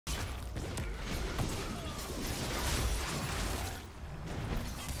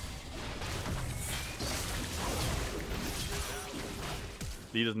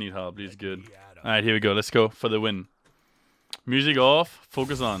Lee doesn't need help. Lee's good. Alright, here we go. Let's go for the win. Music off.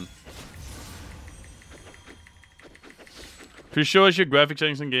 Focus on. Please show us your graphic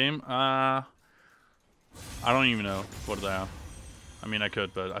settings in game. I don't even know what they are. I mean, I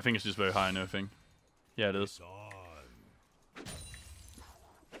could, but I think it's just very high and everything. Yeah, it is.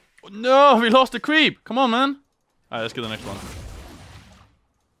 Oh, no, we lost the creep. Come on, man. Alright, let's get the next one.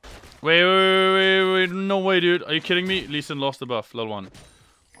 Wait. No way, dude. Are you kidding me? Lee Sin lost the buff. Level 1.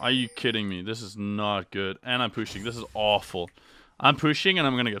 Are you kidding me? This is not good. And I'm pushing. This is awful. I'm pushing and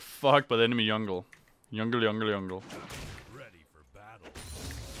I'm gonna get fucked by the enemy jungle. Jungle. Ready for battle.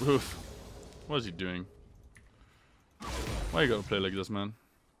 Oof. What is he doing? Why you gotta play like this, man?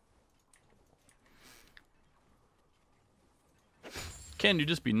 Can't you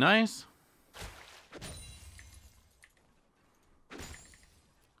just be nice?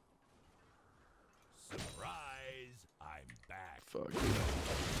 Surprise! I'm back. Fuck.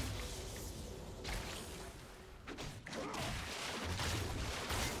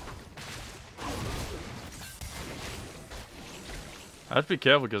 I have to be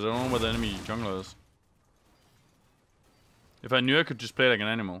careful because I don't know where the enemy jungler is. If I knew, I could just play like an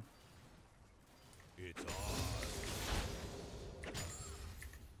animal. It's on.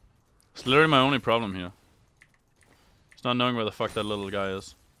 It's literally my only problem here. It's not knowing where the fuck that little guy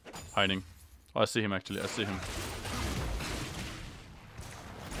is. Hiding. Oh, I see him actually. I see him.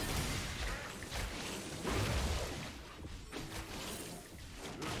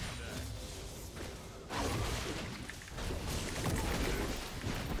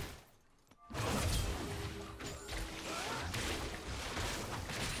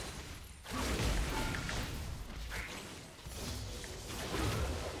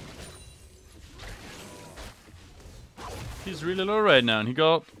 He's really low right now, and he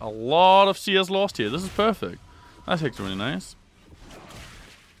got a lot of CS lost here. This is perfect. That's actually really nice.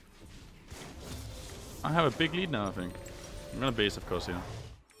 I have a big lead now, I think. I'm gonna base, of course, here.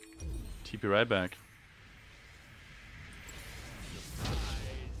 TP right back.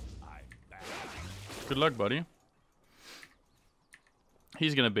 Good luck, buddy.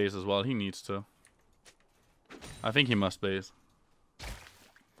 He's gonna base as well. He needs to. I think he must base.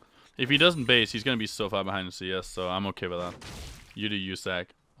 If he doesn't base, he's gonna be so far behind in CS, so I'm okay with that. You do you, Zach.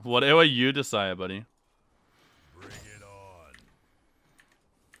 Whatever you desire, buddy. Bring it on.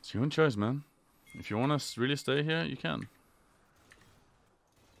 It's your own choice, man. If you want to really stay here, you can.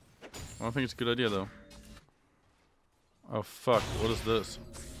 I don't think it's a good idea, though. Oh, fuck. What is this?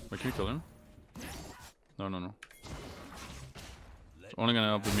 Wait, can we kill him? No. It's only gonna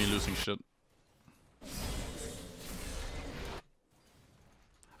help with me losing shit.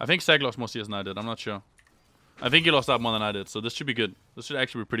 I think Zach lost more CS than I did. I'm not sure. I think he lost out more than I did, so this should be good. This should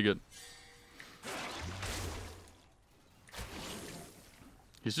actually be pretty good.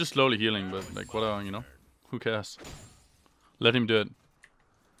 He's just slowly healing, but like, whatever, you know? Who cares? Let him do it.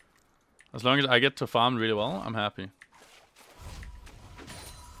 As long as I get to farm really well, I'm happy.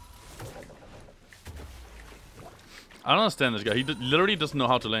 I don't understand this guy. He literally doesn't know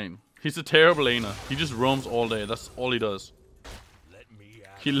how to lane. He's a terrible laner. He just roams all day. That's all he does.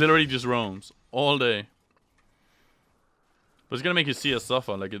 He literally just roams all day. But it's gonna make his CS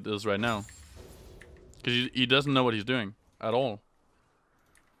suffer like it is right now. Because he doesn't know what he's doing at all.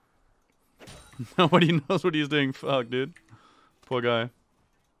 Nobody knows what he's doing. Fuck, dude. Poor guy.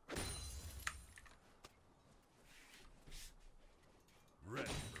 Ready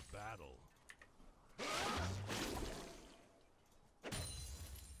for battle.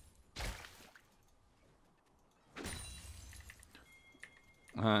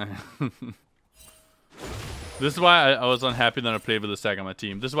 This is why I was unhappy that I played with the Zach on my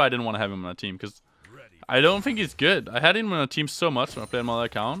team. This is why I didn't want to have him on my team, because I don't think he's good. I had him on a team so much when I played him on my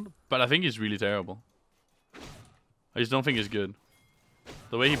account, but I think he's really terrible. I just don't think he's good.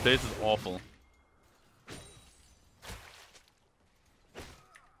 The way he plays is awful.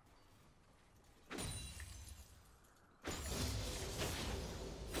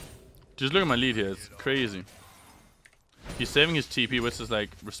 Just look at my lead here. It's crazy. He's saving his TP, which is like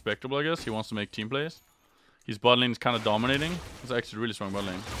respectable, I guess. He wants to make team plays. His bot lane is kind of dominating. It's actually a really strong bot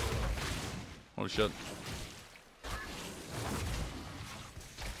lane. Holy shit.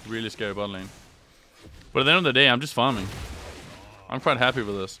 Really scary bot lane. But at the end of the day, I'm just farming. I'm quite happy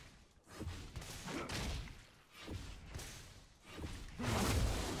with this.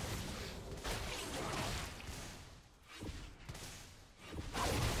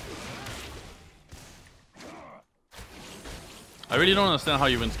 I really don't understand how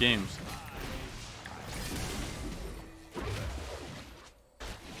he wins games.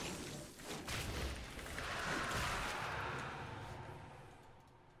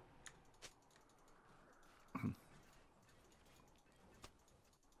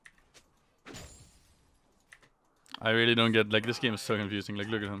 I really don't get, like, this game is so confusing. Like,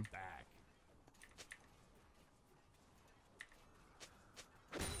 look at him. Back.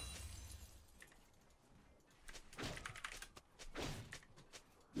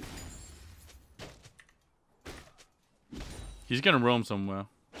 He's gonna roam somewhere.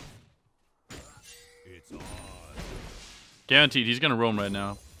 It's on. Guaranteed, he's gonna roam right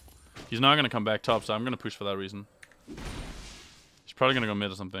now. He's not gonna come back top, so I'm gonna push for that reason. He's probably gonna go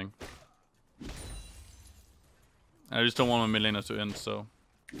mid or something. I just don't want my mid laner to end, so...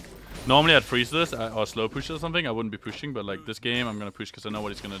 Normally I'd freeze this, or slow push or something, I wouldn't be pushing, but like this game I'm gonna push because I know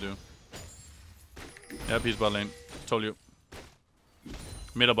what he's gonna do. Yep, he's bot lane. Told you.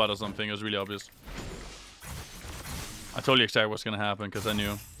 Mid or bot or something, it was really obvious. I told you exactly what's gonna happen because I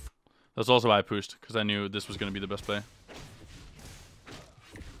knew. That's also why I pushed, because I knew this was gonna be the best play.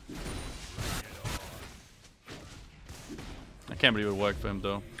 I can't believe it worked for him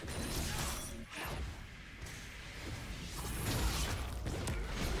though.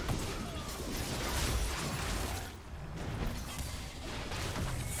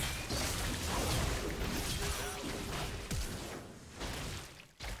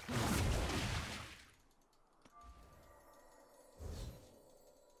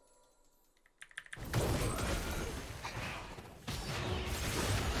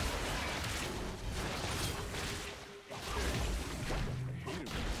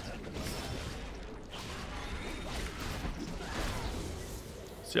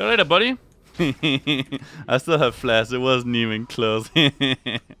 See you later, buddy. I still have flash. It wasn't even close.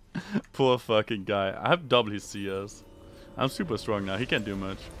 Poor fucking guy. I have double his CS. I'm super strong now. He can't do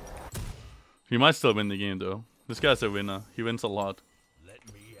much. He might still win the game, though. This guy's a winner. He wins a lot. Let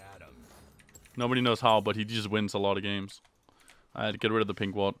me at him. Nobody knows how, but he just wins a lot of games. I had to get rid of the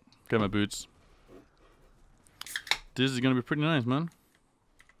pink ward. Get my boots. This is gonna be pretty nice, man.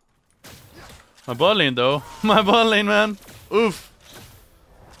 My bot lane, though. My bot lane, man. Oof.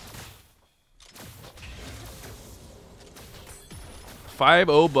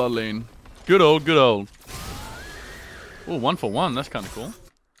 5-0 bot lane. Good old, good old. Oh, 1 for 1. That's kind of cool.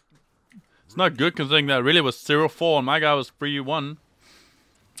 It's not good considering that really was 0-4 and my guy was 3-1.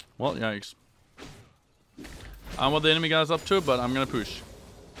 Well, yikes. I don't know what the enemy guy's up to, but I'm gonna push.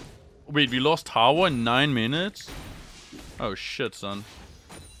 Wait, we lost tower in 9 minutes? Oh shit, son.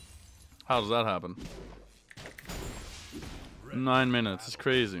 How does that happen? 9 minutes. It's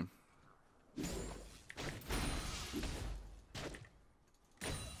crazy.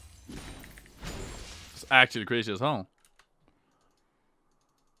 Actually crazy as hell.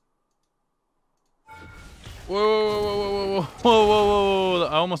 Whoa, whoa, whoa, whoa, whoa, whoa, whoa, whoa,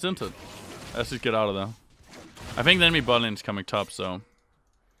 I almost entered. Let's just get out of there. I think the enemy bot lane is coming top, so.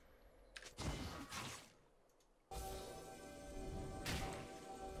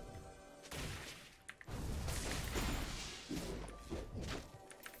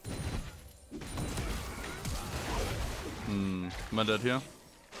 Am I dead here?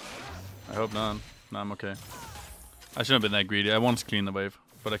 I hope not. No, I'm okay. I shouldn't have been that greedy. I wanted to clean the wave,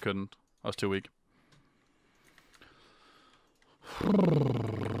 but I couldn't. I was too weak.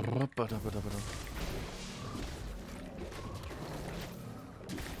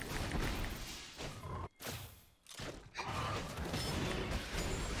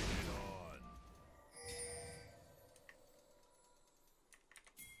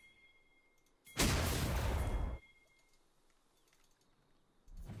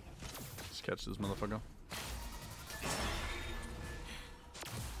 Let's catch this motherfucker.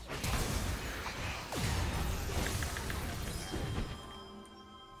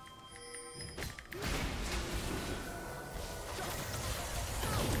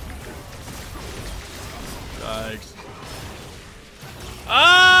 Yikes.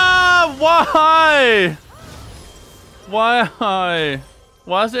 Ah! Why? Why?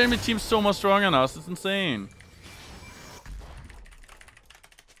 Why is the enemy team so much stronger than us? It's insane.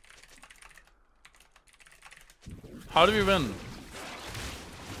 How do we win?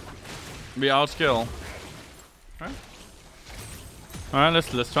 We outscale. Alright. Alright,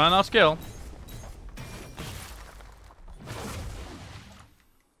 let's try and outscale.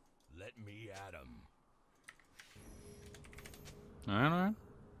 Let me at him. Alright.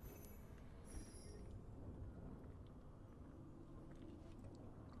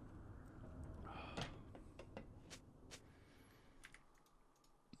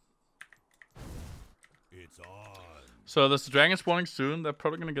 It's on. So there's the dragon spawning soon. They're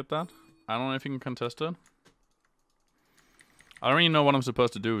probably gonna get that. I don't know if you can contest it. I don't even know what I'm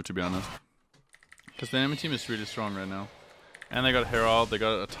supposed to do, to be honest. Because the enemy team is really strong right now. And they got Herald, they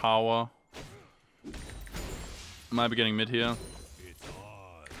got a tower. Might be getting mid here. It's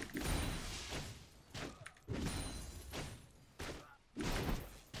on.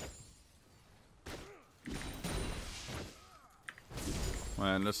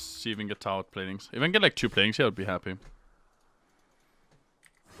 And let's see if we can get tower platings. If I can get like 2 platings here, I'd be happy.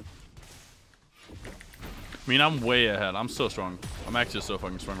 I mean, I'm way ahead. I'm so strong. I'm actually so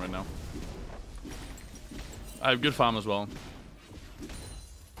fucking strong right now. I have good farm as well.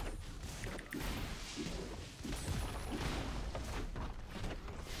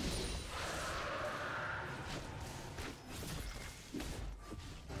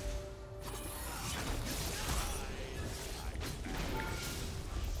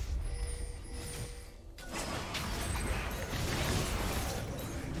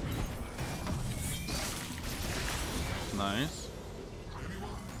 Nice.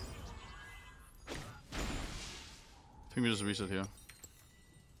 I think we just reset here.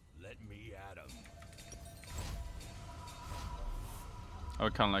 Let me at 'em. I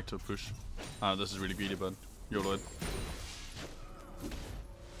would kind of like to push. Ah, this is really greedy, but YOLO it.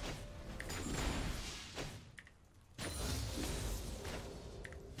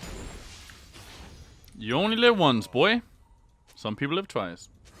 You only live once, boy. Some people live twice.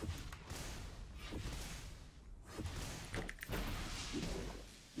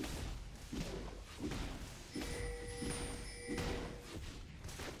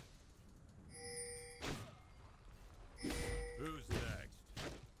 Who's next?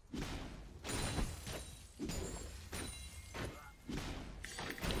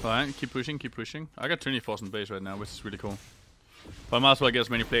 Fine, keep pushing, keep pushing. I got 24 in base right now, which is really cool. But I might as well get as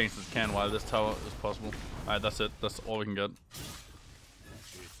many players as I can while this tower is possible. Alright, that's it. That's all we can get.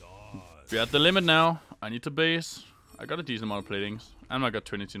 It's on. We're at the limit now. I need to base. I got a decent amount of platings. And I got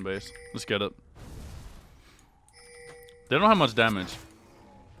 22 in base. Let's get it. They don't have much damage.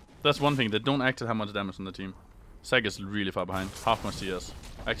 That's one thing. They don't actually have much damage on the team. Sag is really far behind. Half my CS.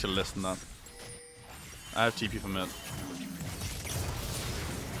 Actually less than that. I have TP for mid.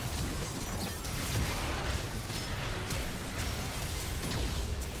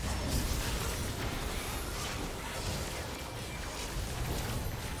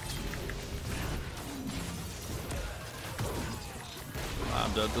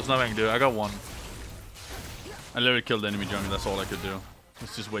 I'm dead. There's nothing I can do. I got 1. I literally killed the enemy jungle. That's all I could do.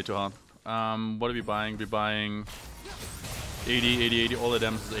 It's just way too hard. What are we buying? We're buying 80, 80, 80. All the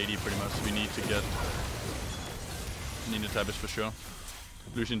damage is 80 pretty much. We need to get... Need to tabish for sure.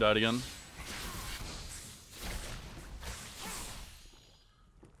 Lucian died again.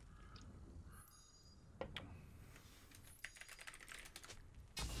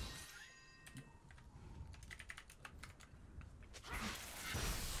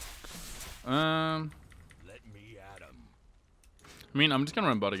 Let me at 'em. I mean, I'm just gonna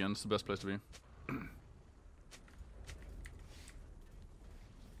run bot again. It's the best place to be.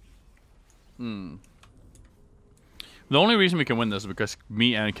 The only reason we can win this is because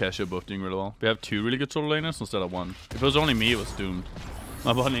me and Cash are both doing really well. We have 2 really good solo laners instead of 1. If it was only me, it was doomed.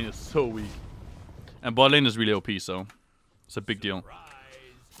 My bot lane is so weak. And bot lane is really OP, so it's a big deal.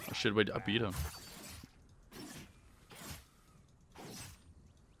 Oh shit, wait, I beat him.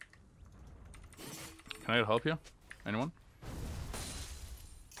 Can I get help here? Anyone?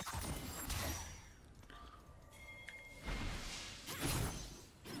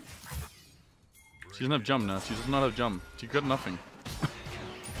 She doesn't have jump now. She does not have jump. She got nothing.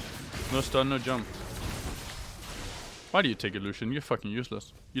 No stun, no jump. Why do you take it, Lucian? You're fucking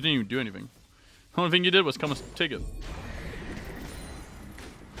useless. You didn't even do anything. The only thing you did was come and take it.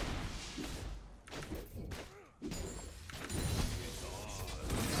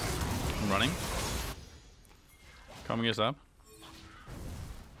 I'm running. Coming us up.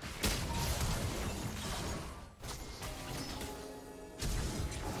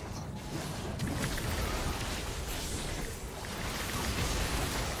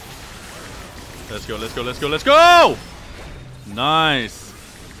 Let's go, let's go, let's go, let's go! Nice.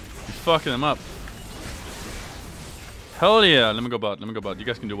 You're fucking them up. Hell yeah. Let me go bot, let me go bot. You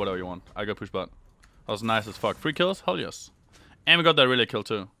guys can do whatever you want. I go push bot. That was nice as fuck. 3 kills? Hell yes. And we got that relay kill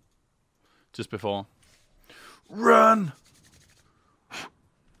too. Just before. Run!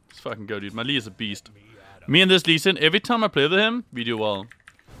 Let's fucking go, dude. My Lee is a beast. Me and this Lee Sin, every time I play with him, we do well.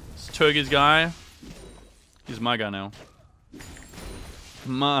 This Turkish guy. He's my guy now.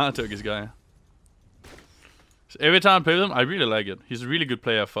 My Turkish guy. So every time I play with him, I really like it. He's a really good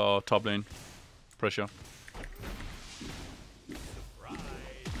player for top lane pressure.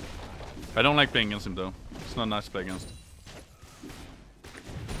 I don't like playing against him though. It's not nice to play against.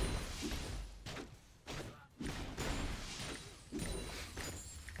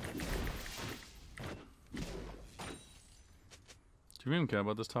 Do we even care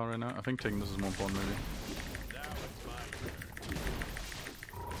about this tower right now? I think taking this is more important maybe.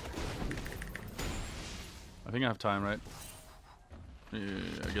 I think I have time, right?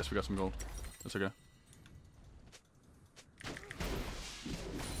 I guess we got some gold. That's okay.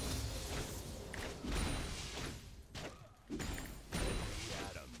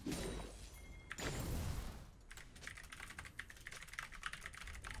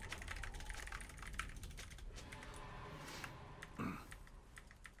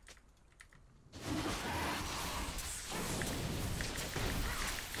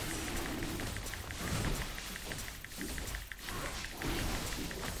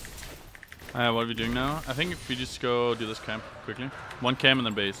 What are we doing now? I think if we just go do this camp quickly. One camp and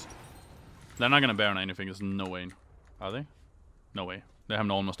then base. They're not gonna Baron anything, there's no way. Are they? No way. They have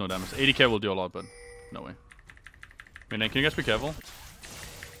almost no damage. 80k will do a lot, but no way. Wait, can you guys be careful?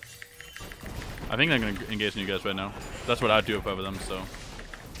 I think they're gonna engage in you guys right now. That's what I'd do if I were them, so.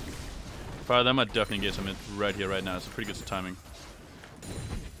 If I were them, I'd definitely engage them right here, right now. It's pretty good timing.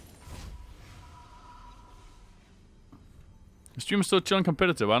 The stream is still chill and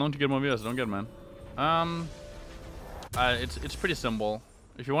competitive. Why don't you get more viewers? I don't get it, man. It's pretty simple.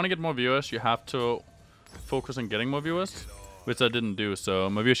 If you want to get more viewers, you have to focus on getting more viewers, which I didn't do, so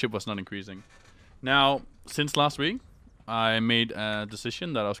my viewership was not increasing. Now, since last week, I made a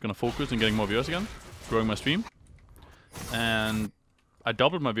decision that I was going to focus on getting more viewers again, growing my stream, and I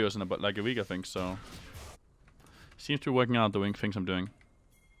doubled my viewers in about like a week, I think, so seems to be working out doing things I'm doing.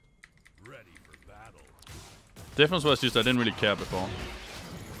 The difference was just I didn't really care before.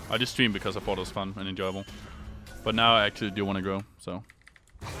 I just streamed because I thought it was fun and enjoyable. But now I actually do want to grow, so.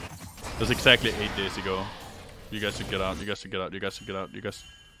 That's exactly 8 days ago. You guys should get out, you guys should get out, you guys should get out, you guys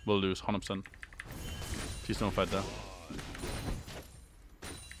will lose 100%. Please don't fight there.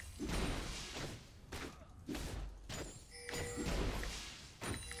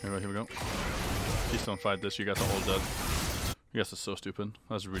 Here we go. Please don't fight this, you guys are all dead. You guys are so stupid.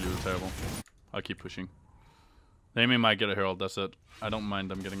 That's really, really terrible. I'll keep pushing. The enemy might get a herald, that's it. I don't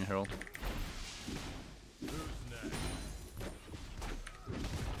mind them getting a herald.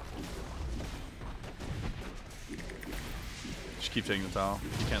 Just keep taking the tower.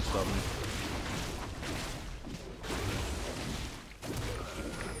 You can't stop me.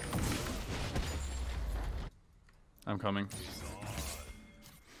 I'm coming.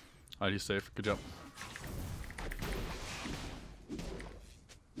 Alright, he's safe. Good job.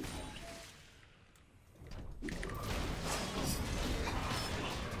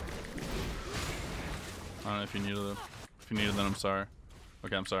 I don't know if you needed it. If you needed it, then I'm sorry.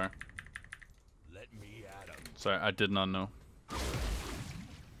 Okay, I'm sorry. Let me at him. Sorry, I did not know.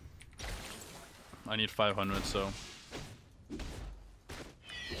 I need 500, so.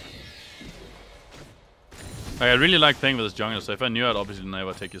 Like, I really like playing with this jungler, so if I knew, I'd obviously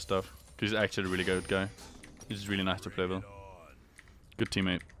never take his stuff. Because he's actually a really good guy. He's just really nice to play with. Good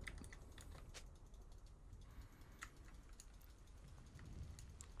teammate.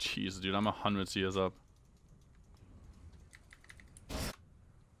 Jeez, dude, I'm 100 CS up.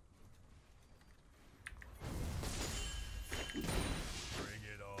 Bring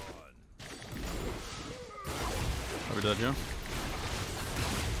it on. Are we dead here?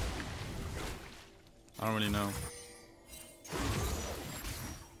 I don't really know.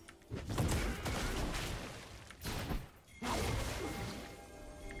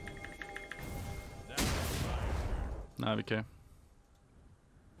 Nah, okay.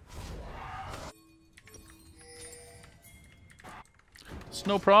 It's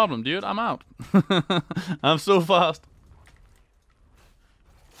no problem, dude. I'm out. I'm so fast.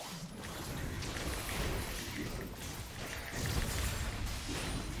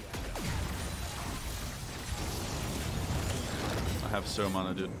 I have so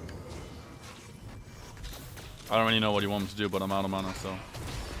mana, dude. I don't really know what you want me to do, but I'm out of mana, so.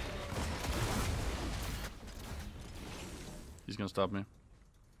 He's gonna stop me.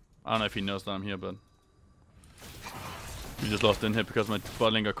 I don't know if he knows that I'm here, but we just lost in hit because my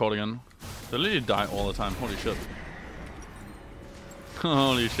bot lane got caught again. They literally die all the time. Holy shit.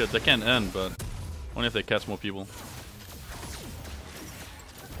 Holy shit. They can't end, but only if they catch more people.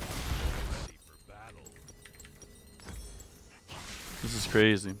 This is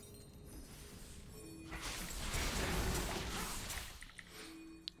crazy.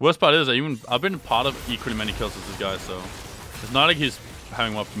 Worst part is I've been part of equally many kills as this guy, so it's not like he's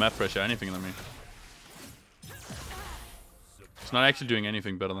having more map pressure or anything than me. He's not actually doing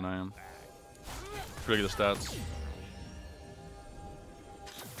anything better than I am. Look at the stats.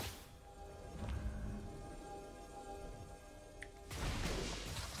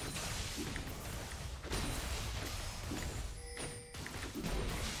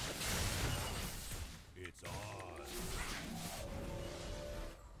 It's on.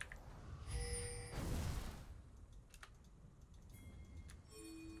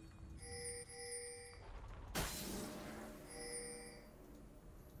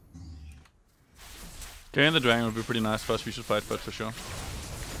 Getting the dragon would be pretty nice for us. We should fight for it for sure.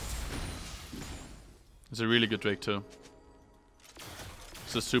 It's a really good Drake too.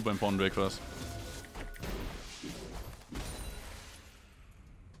 It's a super important Drake for us.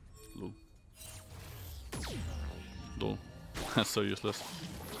 Lol. Lol. That's so useless.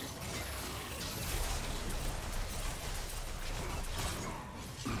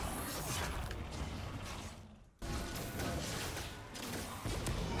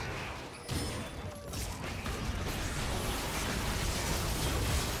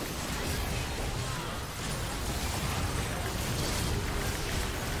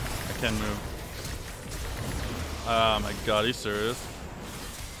 Can move. Oh my god, he's serious.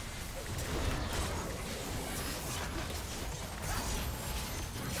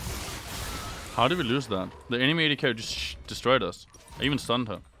 How did we lose that? The enemy AD carry just destroyed us. I even stunned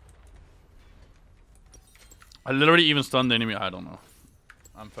her. I literally even stunned the enemy. I don't know.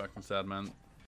 I'm fucking sad, man.